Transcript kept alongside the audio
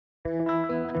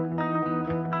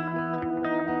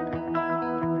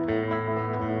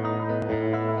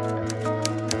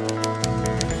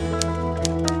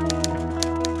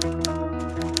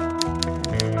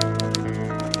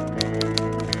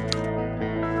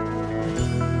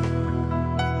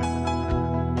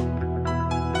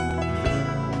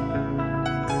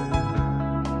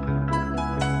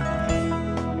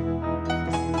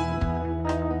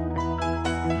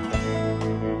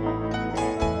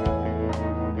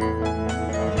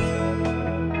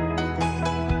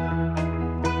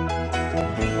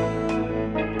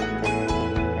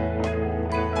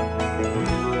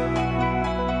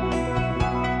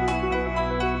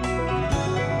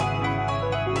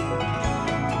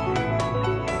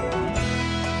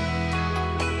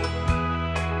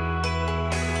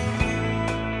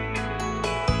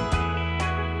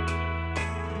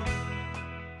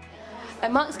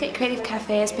Marksgate Creative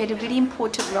Café has played a really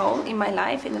important role in my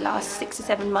life in the last 6 to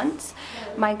 7 months.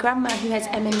 My grandma, who has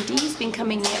MMD, has been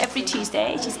coming here every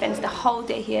Tuesday. She spends the whole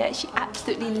day here. She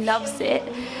absolutely loves it.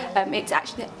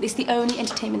 It's the only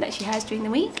entertainment that she has during the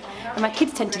week. And my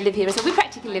kids tend to live here, so we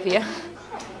practically live here.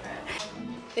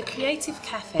 The Creative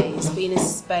Café has been a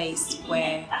space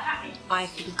where I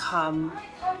can come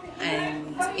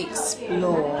and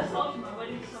explore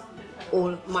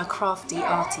all my crafty,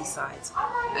 arty side.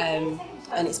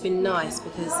 And it's been nice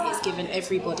because it's given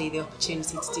everybody the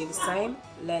opportunity to do the same,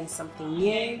 learn something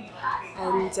new,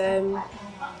 and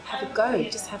have a go,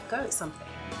 just have a go at something.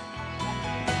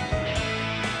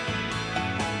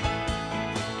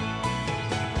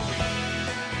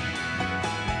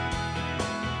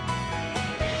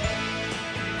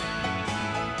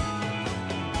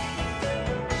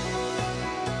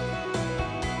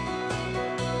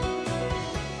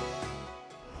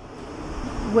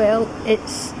 Well,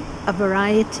 it's a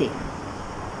variety.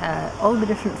 All the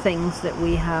different things that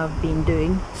we have been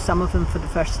doing, some of them for the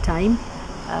first time,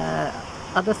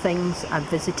 other things I've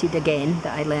visited again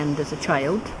that I learned as a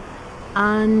child,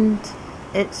 and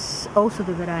it's also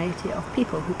the variety of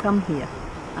people who come here,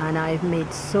 and I've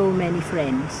made so many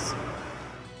friends.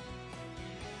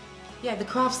 Yeah, the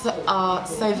crafts are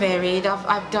so varied.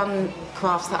 I've done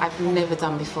crafts that I've never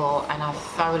done before and I've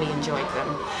thoroughly enjoyed them.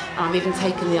 And I've even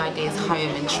taken the ideas home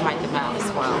and tried them out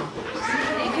as well.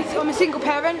 Because I'm a single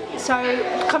parent, so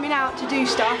coming out to do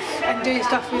stuff and doing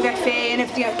stuff with Effie and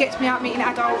everything else gets me out meeting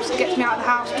adults, it gets me out of the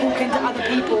house talking to other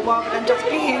people rather than just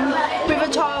being with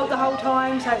a child the whole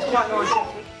time, so it's quite nice.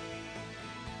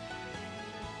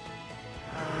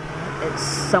 It's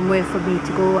somewhere for me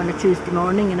to go on a Tuesday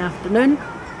morning and afternoon,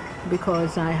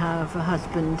 because I have a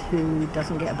husband who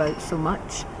doesn't get about so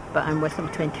much, but I'm with him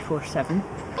 24/7.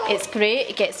 It's great,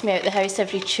 it gets me out of the house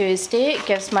every Tuesday, it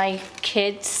gives my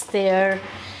kids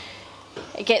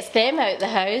it gets them out of the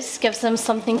house, gives them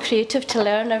something creative to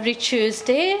learn every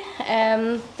Tuesday.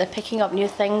 They're picking up new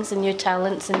things and new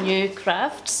talents and new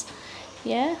crafts.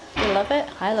 Yeah, they love it,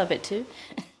 I love it too.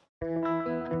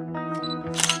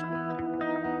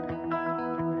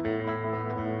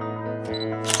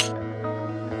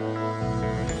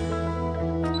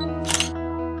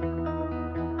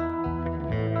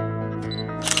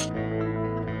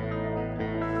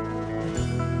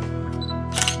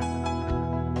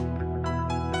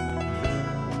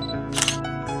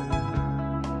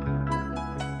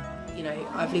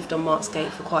 I've lived on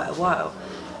Marksgate for quite a while,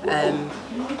 and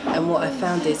what I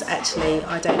found is actually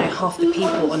I don't know half the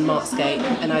people on Marksgate,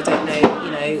 and I don't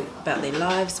know, about their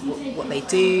lives, what they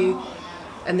do,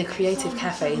 and the Creative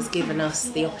Café has given us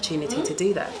the opportunity to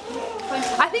do that.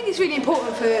 I think it's really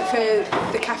important for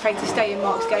the cafe to stay in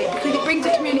Marksgate because it brings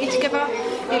the community together,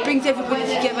 it brings everybody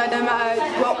together no matter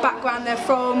what background they're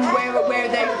from, where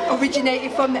they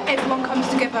originated from, that everyone comes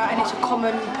together and it's a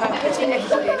common purpose for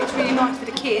everybody, and it's really nice for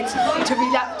the kids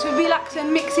to relax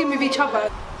and mix in with each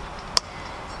other.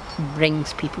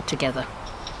 Brings people together.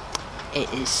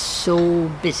 It is so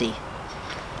busy.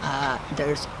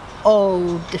 There's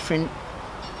all different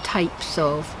types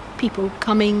of people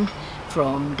coming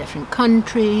from different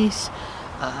countries,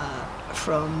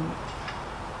 from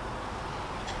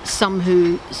some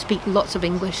who speak lots of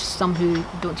English, some who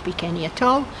don't speak any at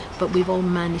all, but we've all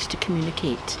managed to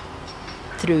communicate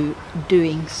through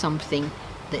doing something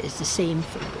that is the same,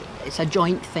 it's a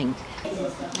joint thing.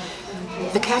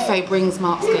 The cafe brings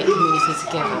Marksgate community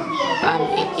together.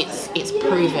 It's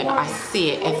proven. I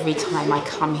see it every time I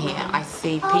come here. I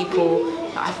see people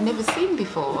that I've never seen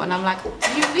before, and I'm like,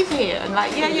 do you live here? And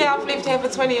like, yeah, I've lived here for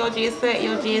 20 odd years, 30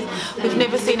 odd years. We've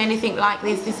never seen anything like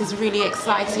this. This is really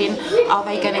exciting. Are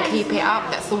they going to keep it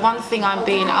up? That's the one thing I'm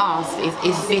being asked,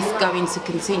 is this going to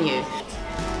continue?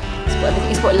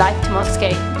 It's brought life to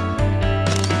Marksgate.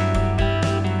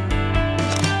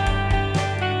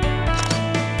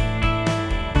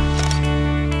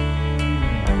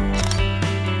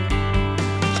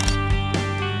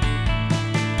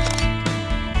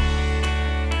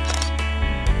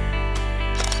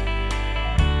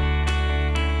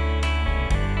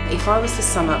 If I was to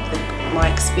sum up my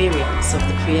experience of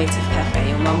the Creative Café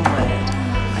in one word,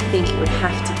 I think it would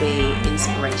have to be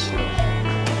inspirational.